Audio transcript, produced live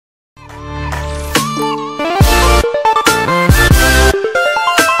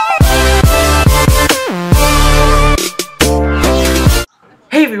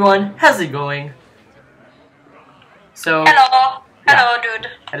everyone, how's it going? So Hello, yeah. dude.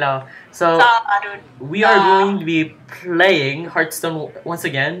 Hello. So Dude. we are going to be playing Hearthstone once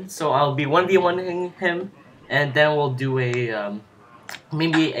again. So I'll be 1v1ing him, and then we'll do a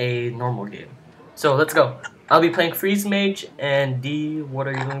maybe a normal game. So let's go. I'll be playing Freeze Mage, and D, what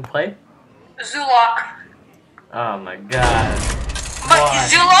are you going to play? Zulok. Oh my god. But Why?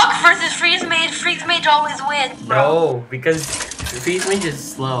 Zulok versus Freeze Mage always wins, bro. No, because Freeze Mage is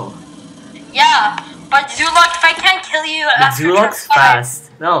slow. Yeah, but Zulok, if I can't kill you But after Zulok's turn 5,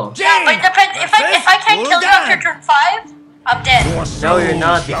 fast. No. Yeah, but it depends. If I can't kill you after turn 5, I'm dead. No, you're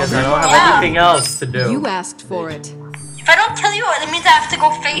not, because I don't have anything else to do. You asked for it. If I don't kill you, it means I have to go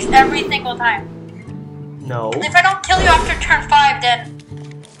face every single time. No. If I don't kill you after turn 5, then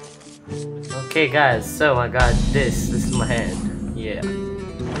Okay, guys, so I got this. This is my hand. Yeah.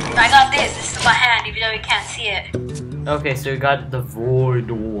 I got this. This is my hand, even though you can't see it. Okay, so you got the Void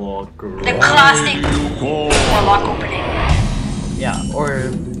Walker. The classic Warlock opening. Yeah,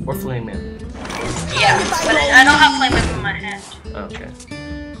 or Flame Man. Yeah, but I don't have Flame in my hand. Okay.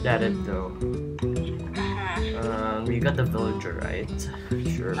 Got it though. You got the Villager, right?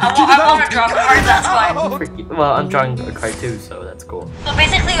 Sure. I want to draw a card, that's why. Well, I'm drawing a card too, so that's cool. So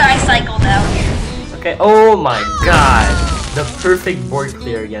basically, I cycled out here. Okay. Oh my god, the perfect board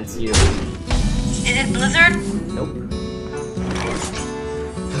clear against you. Is it Blizzard? Nope.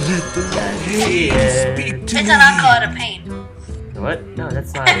 It's an Aqua out of pain. What? No,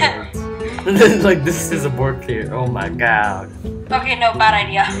 that's not it. Like, this is a board clear. Oh my god. Okay, no, bad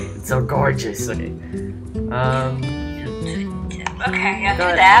idea. It's so gorgeous. Okay. Okay, yeah, do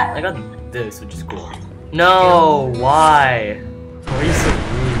that. I got this, which is cool. No, why? Why are you so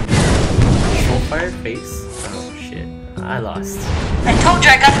rude? Soulfire face? Oh shit. I lost. I told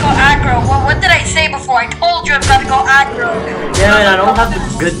you I gotta go aggro. What did I say before? I told you I gotta go aggro. Damn it, I don't have the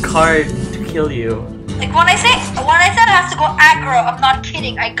good card to kill you. Like when I said I have to go aggro, I'm not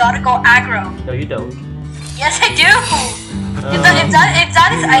kidding. I gotta go aggro. No, you don't. Yes, I do. If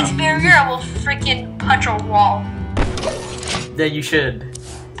that is Ice Barrier, I will freaking punch a wall. Then you should.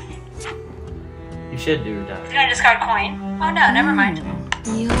 You should do that. Did I discard coin? Oh no, never mind.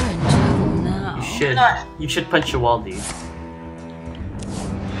 You're in trouble now. You should. Not. You should punch your wall, dude.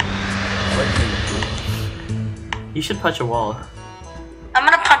 What can you do? You should punch a wall. I'm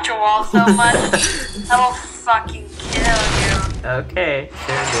gonna punch a wall so much, I will fucking kill you. Okay,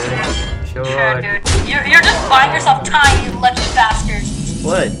 sure, dude. Sure, Sure. dude. You're just buying yourself time, you lucky bastard.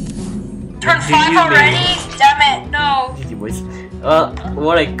 What? Turn Do 5 you already? Damn it, no. GG boys.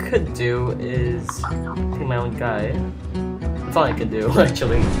 What I could do is take my own guy. That's all I could do,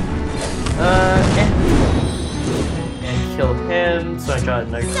 actually. And kill him, so I draw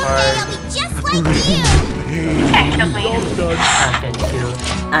another card. Just like you. You can't kill me. I can kill.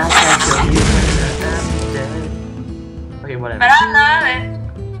 I can kill you. I'm dead. Okay, whatever. But I'm not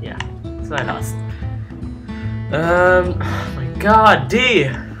it. Yeah, so I lost. Oh my god, D!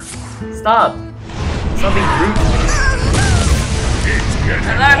 Stop! Stop being rude to me. As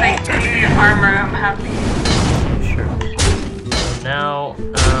long as I get the armor, I'm happy. Sure. So now,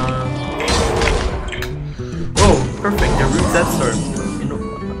 oh, perfect, the Root Zenstorm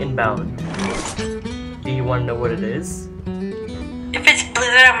inbound. Do you want to know what it is? If it's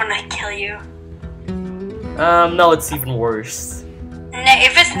Blizzard, I'm gonna kill you. No, it's even worse.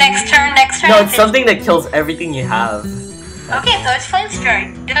 If it's next turn. No, if it's something that kills everything you have. Okay, so it's Flame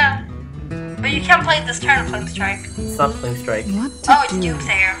Strike. But you can't play this turn Flame Strike. It's not Flame Strike. What to Oh, it's do?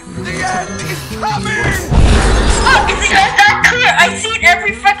 Doomsayer. Fuck, is it that clear? I see it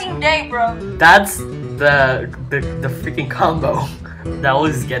every fucking day, bro. That's the freaking combo. That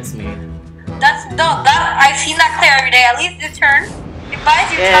always gets me. I've seen that clear every day. At least this turn, it buys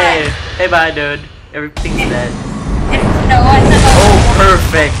you Hey, time. hey, bye, dude. Everything's dead. No, I said Oh,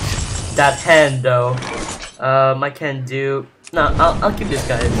 perfect. That hand, though. I can do. No, I'll keep this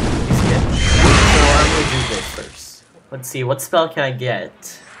guy. He's good. So I'm gonna do this first. Let's see, what spell can I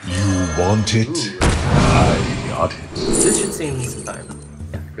get? You want it? Ooh. I got it. This should save me some time.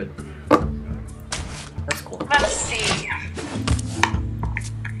 Yeah, good. That's cool. Let's see.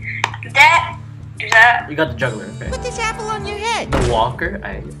 Do that. You got the juggler, okay? Put this apple on your head. The walker,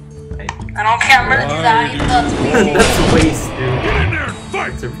 I I don't care. I'm gonna do that. Even though it's wasting. that's a waste, dude. Get in there,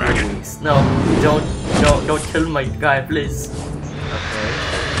 fight! It's a freaking waste. No, don't kill my guy, please. Okay.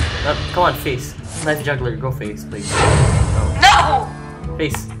 No, come on, face. Knife juggler, go face, please. No!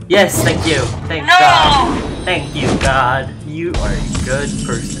 Face. Yes, thank you. Thank No! God. Thank you, God. You are a good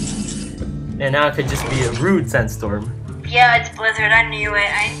person. And now it could just be a rude sandstorm. Yeah, it's Blizzard. I knew it.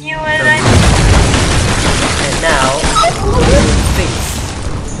 I knew it. And now, face.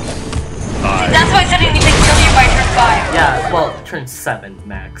 That's why I said I need to kill you by turn 5. Yeah, well, turn 7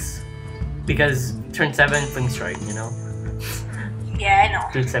 max. Because turn 7 fling strike, you know? Yeah, I know.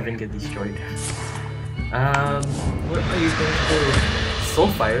 Turn 7 get destroyed. What are you going to do?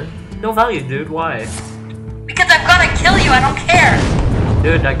 Soulfire? No value, dude, why? Because I've gotta kill you, I don't care.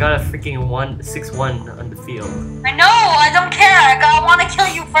 Dude, I got a freaking 6-1 on the field. I know, I don't care. I wanna kill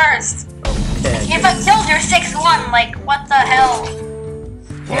you first. Okay. If I killed your 6-1, like, what the hell?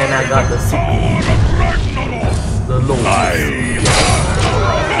 And I got the Lord.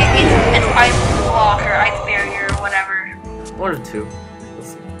 It's Ice Block or Ice Barrier or whatever. One or two. Let's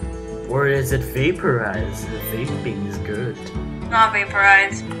see. Or is it Vaporize? The vaping is good. Not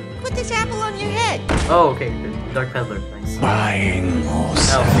Vaporize. Put this apple on your head. Oh, okay. Good. Dark Peddler. Nice. Crying Oh,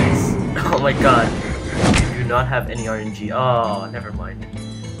 thanks. Oh my god. You do not have any RNG. Oh, never mind.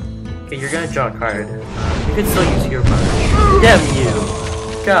 Okay, you're gonna draw a card. You can still use your card. Damn you.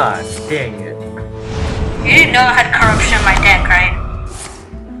 God dang it. You didn't know I had Corruption in my deck, right?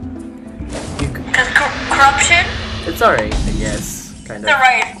 Because Corruption? It's alright, I guess. Kind It's of.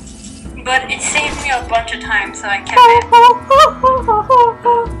 alright. But it saved me a bunch of times, so I kept it.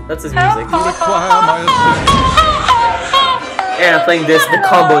 That's his music. require my And I'm playing this, the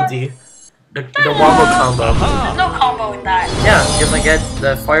combo D. The wombo combo. There's no combo with that. Yeah, if I get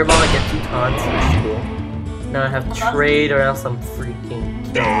the fireball, I get 2 taunts, which is cool. Now I have trade or else I'm freaking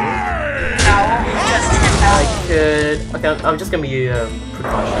killed. No, just him I out. could... Okay, I'm just gonna be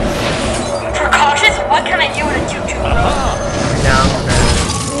precautious. Precautious? What can I do with a 2-2, bro? Now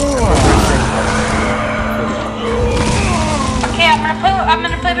Okay, I'm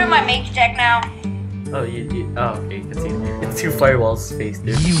gonna play with my mage deck now. oh, oh, okay, you can see it's 2 firewalls faced,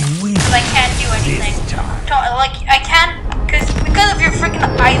 dude. You win. Because I can't do anything. Like, I can't, because of your freaking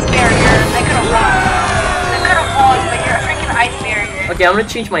ice barrier, I could've won, but you're a freaking ice barrier. Okay, I'm gonna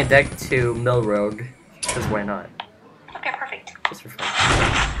change my deck to Mill Rogue, because why not? Okay, perfect. Just for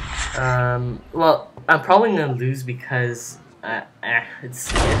fun. Well, I'm probably gonna lose because,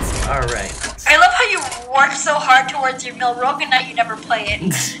 it's alright. I love how you work so hard towards your mill rogue and now you never play it.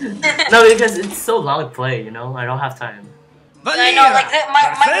 No, because it's so long to play, you know? I don't have time. I know, like,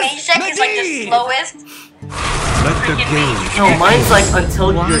 my mage deck is like the slowest. Let the game. No, mine's like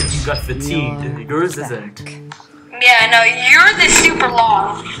until you got fatigued. Yours isn't. Yeah, no, yours is super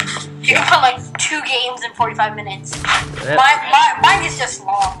long. You can put like 2 games in 45 minutes. Yep. Mine is just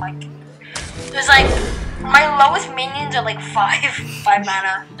long, like, there's like, my lowest minions are like 5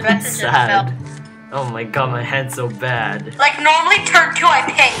 mana. The rest is just Sad. fell. Oh my god, my hand's so bad. Like, normally turn 2 I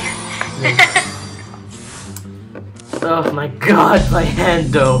ping. Oh my god, my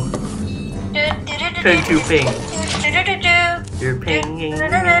hand though. Turn 2 ping. You're pinging me.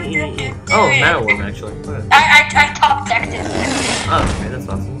 Oh, Mana Worm actually. Okay. I top decked it. Oh, okay, that's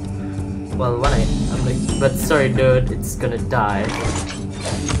awesome. Well, when I'm like, but sorry dude, it's gonna die.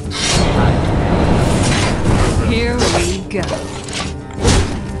 Here we go.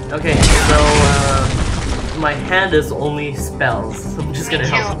 Okay, so my hand is only spells. So I'm just gonna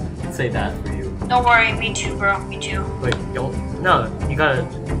help say that for you. Don't worry, me too, bro. Me too. Wait, don't. No, you gotta.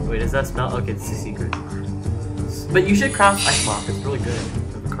 Wait, is that spell? Okay, it's a secret. But you should craft Ice Block. It's really good.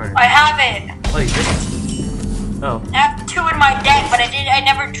 The card. I have it. Oh, you did? Oh. I have 2 in my deck, but I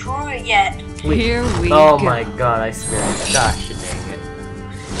never drew it yet. Wait. Here we Oh go. my god, I swear. Gosh, dang it.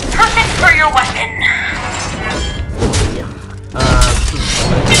 Perfect for your weapon. Yeah.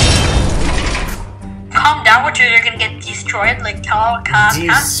 Calm down, which you're gonna get destroyed. Like, calm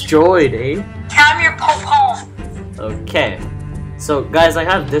Destroyed, eh? your pom-pom. Okay. So, guys, I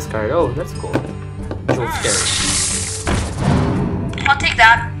have this card. Oh, that's cool. Visual scary. I'll take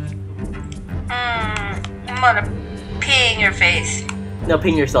that. I'm gonna ping your face. No,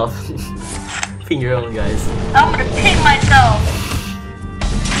 ping yourself. Ping your own, guys. I'm gonna ping myself.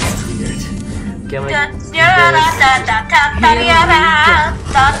 It's weird. Okay, I'm gonna do this.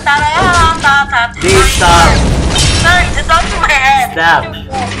 Please stop. Sorry, it's onto my head. Stop.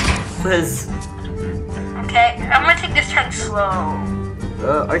 Please. Okay, I'm gonna take this turn slow.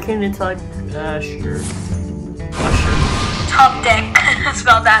 Arcane Intellect? Sure. Sure. Top deck.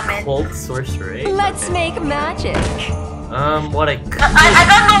 Spell damage. Cold Sorcerer, eh? Let's Okay. make magic. What I could... I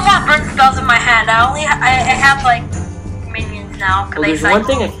got no more burn spells in my hand. I have like minions now. Well, there's one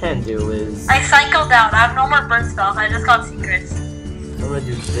thing I can do is... I cycled out. I have no more burn spells. I just got secrets. I'm gonna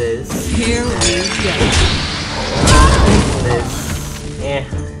do this. Here we go. This. Eh.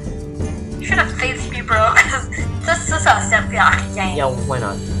 You should have faced me, bro. Cause this is a simple game. Yeah, why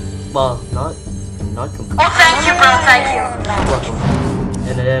not? Well, not completely. Oh, thank you, bro. Thank you. Welcome.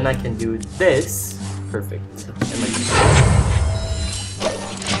 And then I can do this. Perfect. And like,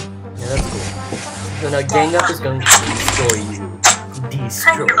 yeah, that's cool. So now gang up is going to destroy you.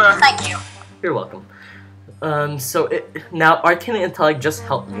 Destroy. Thank you. You're welcome. So now Arcane Intellect just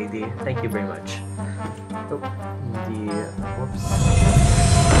helped me, D. Thank you very much. Oh, whoops.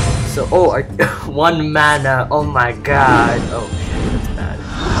 So, one mana. Oh my god. Oh shit, that's bad.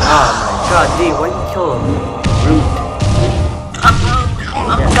 Oh my god, D, why you kill him? Rude.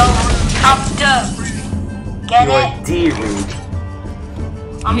 I'm dumb. Get You are it? D rude.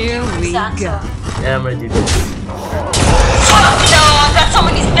 Here we go. Yeah, I'm gonna do this. Fuck no! I've got so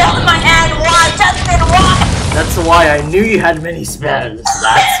many spells in my hand. Why, Justin? Why? That's why I knew you had many spells.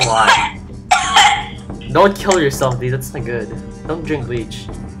 That's why. Don't kill yourself, D. That's not good. Don't drink bleach.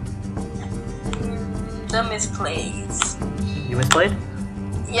 The misplays. You misplayed?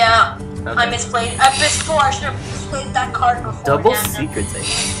 Yeah, Okay. I misplayed. I misplayed. I should have played that card before. Double secrets, eh?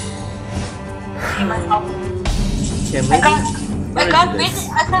 Yeah, maybe. I got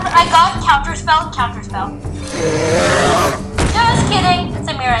counterspell. Just kidding. It's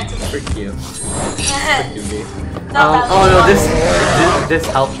a mirror entity. Frick you. Frick you, D. No, Oh no, this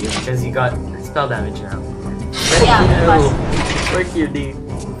helped you because you got spell damage now. Frick Yeah, you. Frick you, D.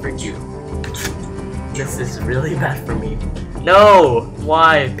 Frick you. This is really bad for me. No!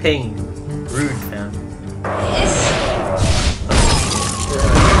 Why? Ping. Rude, man.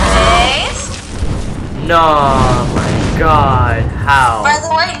 No, my god. How? By the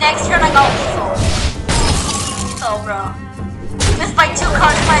way, next turn I got lethal. So, bro. Just by 2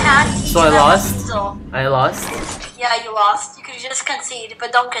 cards in my hand. So I lost? Lethal. I lost? Yeah, you lost. You could just concede,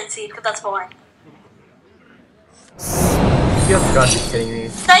 but don't concede, because that's boring. You have got to be kidding me.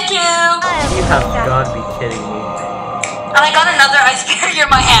 Thank you! You have got to be kidding me. And I got another ice barrier in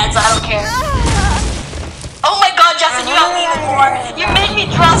my hand, so I don't care. Oh my god, Justin, you have even more. You made me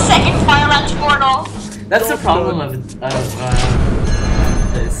draw second Fire Lance Portal. That's the problem of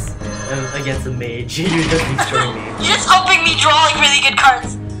this against a mage. You're just destroying me. You're just helping me draw like really good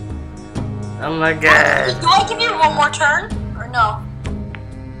cards. Oh my god. Do I give you one more turn? Or no?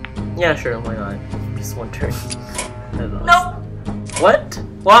 Yeah, sure, why not? Just one turn. I lost. Nope. What?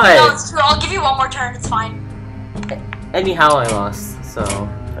 Why? No, it's true. I'll give you one more turn. It's fine. Anyhow, I lost, so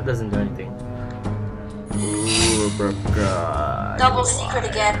that doesn't do anything. Ooh, god. Double secret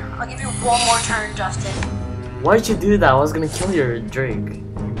again. I'll give you one more turn, Justin. Why'd you do that? I was gonna kill your Drake.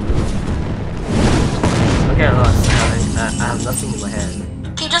 Okay, I lost. I have nothing in my hand.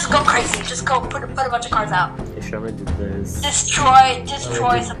 Okay, just go crazy. Just go put a bunch of cards out. Okay, sure, I'm gonna do this. Destroy do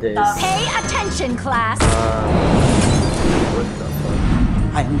some this. stuff. Pay attention, class. What the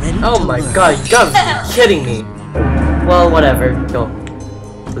fuck? I am ready. Oh my god, you gotta be kidding me. Well, whatever. Go.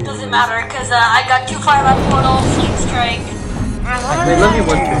 Please. Doesn't matter, because I got 2 Fire Lance Portal, Flame Strike. Wait, let me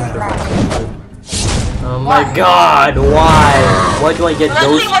one turn. Oh my god, why? Why do I get Let's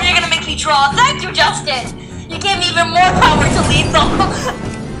those? see what you're gonna make me draw. Thank you, Justin. You gave me even more power to lethal.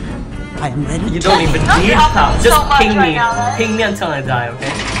 I am ready. You don't even Don't need you help power. me Just so much ping me. right now, right? Ping me until I die,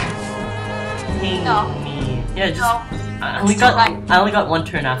 okay? Ping No. me. Yeah, just. No. I only got one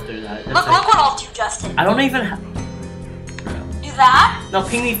turn after that. That's Look it. what I'll do, Justin. I don't even. Do that. No,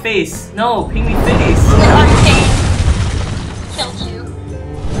 ping me face. No, ping me face. Then Arcane killed you.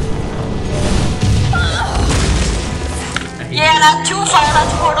 I hate Yeah, that 2 Fire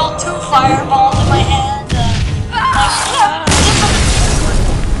Lance Portal, 2 fireballs in my hand.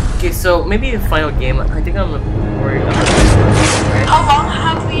 Okay, so maybe a final game. I think I'm worried about How long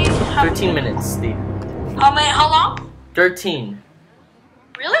have we? 13 minutes, Steve. How long? 13.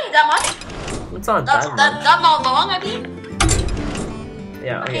 Really? That much? It's not That's that much. that not long, I mean.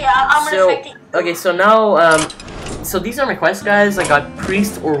 Yeah. Okay, I'm So respecting. okay, so now so these are my quests, guys. I got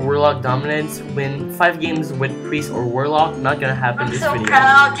Priest or Warlock Dominance. Win 5 games with Priest or Warlock. Not gonna happen I'm this so video.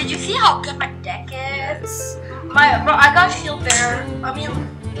 proud. Did you see how good my deck is? Yes. I got Shield Bearer. I mean,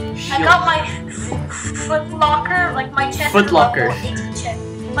 I Shield. got my Foot Locker. Like my chest Foot is Locker. level 18 chest.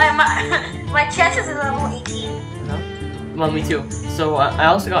 My chest is level 18. Well, me too. So I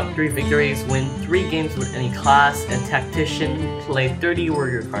also got 3 victories, win 3 games with any class, and Tactician, play 30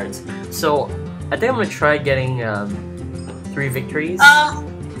 warrior cards. So I think I'm gonna try getting 3 victories.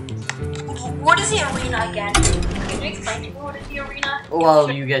 What is the arena again? Can you explain to me what is the arena?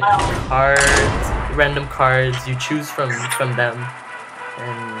 Well, you get cards, random cards, you choose from them,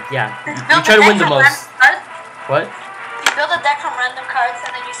 and yeah, you try to win the most. What? You build a deck from random cards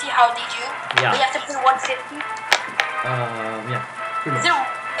and then you see how they do. Yeah. But you have to pay 150. Yeah. pretty Is much.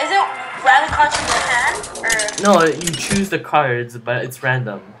 it random cards from your hand or? No, you choose the cards, but it's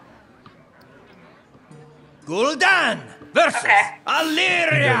random. Gul'dan versus Okay. You don't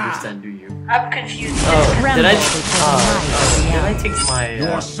Illyria. understand, do you? I'm confused. Oh, did I? Tremble Did I take my?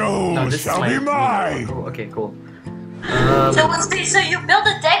 Your soul No, this shall is my. be mine. Oh, okay, cool. So you build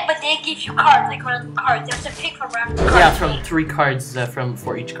a deck, but they give you cards, like random cards. You have to pick from random cards. Yeah, from 3 cards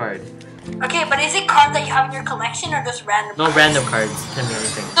for each card. Okay, but is it cards that you have in your collection or just random? No random cards. Can be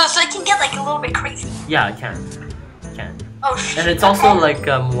anything. So it can get like a little bit crazy. Yeah, I can. Can. Oh shit. And it's also like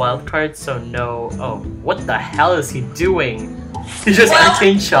wild cards, so no. Oh, what the hell is he doing? He just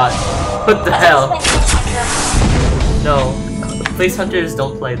arcane shot. What the hell? No, place hunters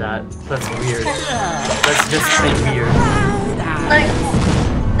don't play that. That's weird. That's just plain weird. Like,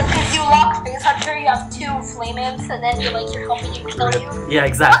 if you lock Space Hunter, you have 2 flame imps, and then you're helping you kill you. Yeah, What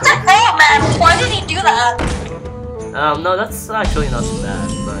exactly. the hell, man? Why did he do that? No, that's actually not so bad,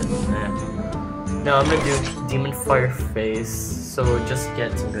 but eh. No, I'm gonna do Demon Fire Face, so just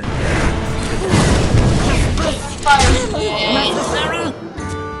get some good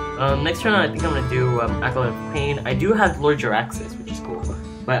next turn I think I'm gonna do Acolyte of Pain. I do have Lord Jaraxxus, which is cool.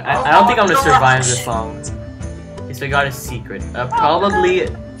 But I don't think I'm gonna survive this long. Okay, so I got a secret. Probably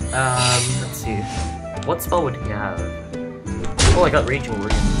let's see. What spell would he have? Oh, I got Raging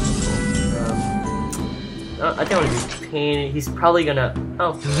Warrior. I think I'm gonna do Pain. He's probably gonna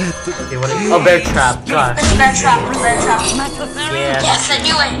okay, what is oh, Bear Trap, gosh. Bear Trap, Bear Trap. Yeah. Yes, I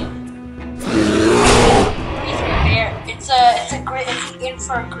knew it! It's an in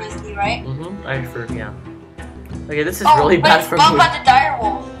for a grizzly, right? I heard, yeah. Okay, this is really bad for me. What about the dire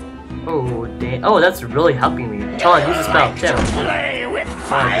wolf? Oh, dang. Oh, that's really helping me. Come on, use a spell. Damn.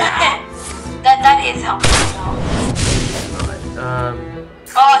 That is helping me now.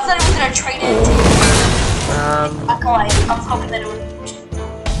 Oh, I thought it was gonna trade it to Acolyte. I was hoping that it would.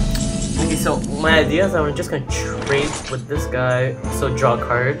 Okay, so my idea is I'm just gonna trade with this guy, so draw a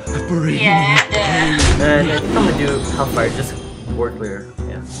card. Yeah. And I think I'm gonna do Hellfire, just board clear.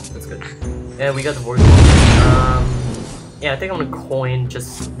 Yeah, that's good. Yeah, we got the board. Yeah, I think I'm gonna coin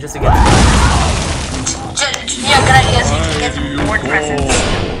just to get. Yeah, good idea. So you can get some board presents.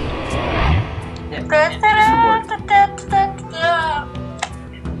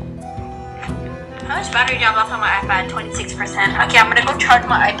 How much battery do I have left on my iPad? 26%. Okay, I'm gonna go charge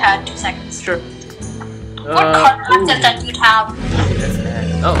my iPad 2 seconds. Sure. What card content that you'd have?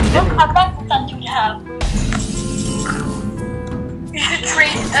 Oh, What card content that you'd have? You should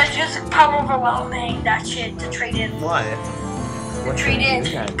trade, just power overwhelming that shit to trade in. Why? To trade in,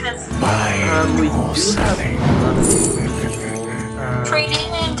 because we do have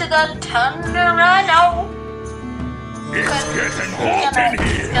trading into the Thunder Rhino. It's getting hot in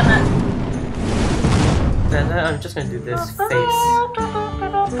here. And then I'm just gonna do this face.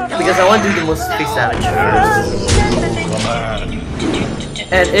 Because I want to do the most face damage first.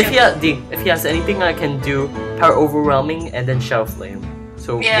 And if he has anything I can do power overwhelming and then Shadow Flame.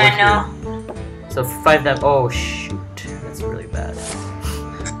 So yeah, I know. So 5 damage. Oh shoot. That's really bad.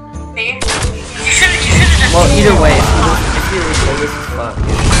 See? You should have well either way, if you replay this is fun.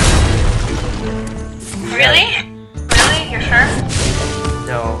 Really? Really? You're sure?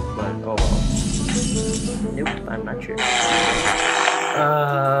 No, but oh well. Nope, I'm not sure.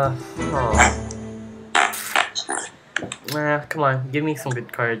 Come on, give me some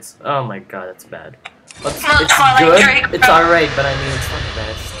good cards. Oh my god, that's bad. It's good. It's alright, but I mean, it's not the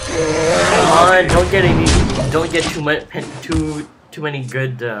best. Come on, don't get too many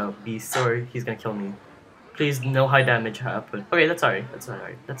good beasts, or he's gonna kill me. Please, no high damage output. Okay, that's alright. That's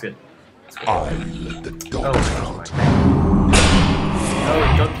alright. That's good. That's good. Oh my god. Oh,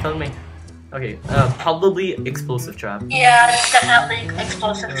 don't kill me. Okay, probably explosive trap. Yeah, it's definitely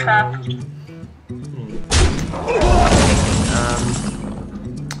explosive trap.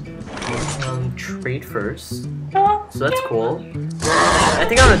 Trade first. So that's cool. I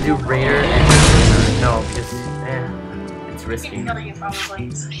think I'm gonna do Raider and no, because it's risky.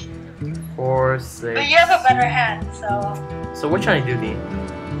 4, 6. But you have a better hand, so. So what should I do, D?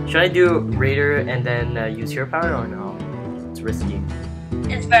 Should I do Raider and then use hero power or no? It's risky.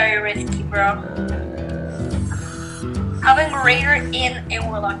 It's very risky, bro. Having Raider in a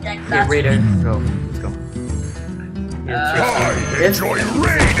Warlock deck. Yeah, Raider. Go. Let's go. Enjoy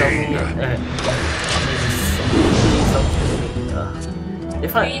raiding.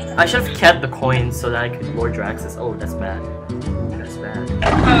 If I should have kept the coins so that I could Lord Jaraxxus. Oh, that's bad. That's bad.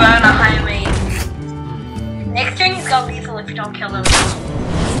 I'm on a high rate. Next turn he's got lethal if you don't kill him.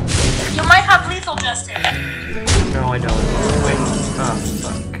 You might have lethal, Justin. No, I don't. Wait. Oh,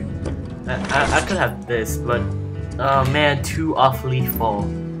 fuck. I could have this, but oh man, 2 off lethal.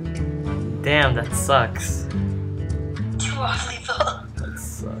 Damn, that sucks. 2 off lethal. That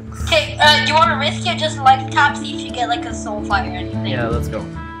sucks. Okay, do you want to risk it? Just like tap, see if you get like a soul fire or anything. Yeah, let's go.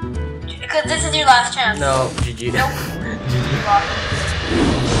 Because this is your last chance. No, GG. Nope. GG.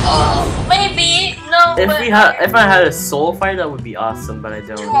 Maybe. No, If but we had, if I had a soul fire, that would be awesome, but I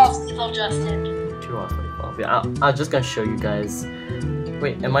don't. 2 off people, Justin. 2 off. Yeah, I'm just gonna show you guys.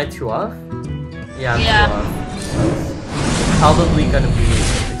 Wait, am I 2 off? Yeah, I'm 2 off. Probably gonna be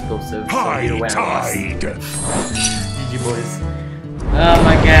explosive. So High either way, I lost. tide. GG boys. Oh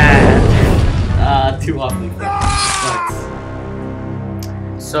my god. 2 off. Sucks.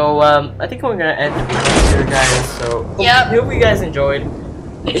 So I think we're gonna end the video here, guys. So hope you guys enjoyed.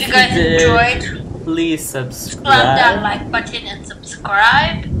 If you guys enjoyed, please subscribe. slap that like button and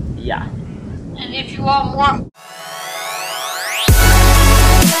subscribe. Yeah. And if you want more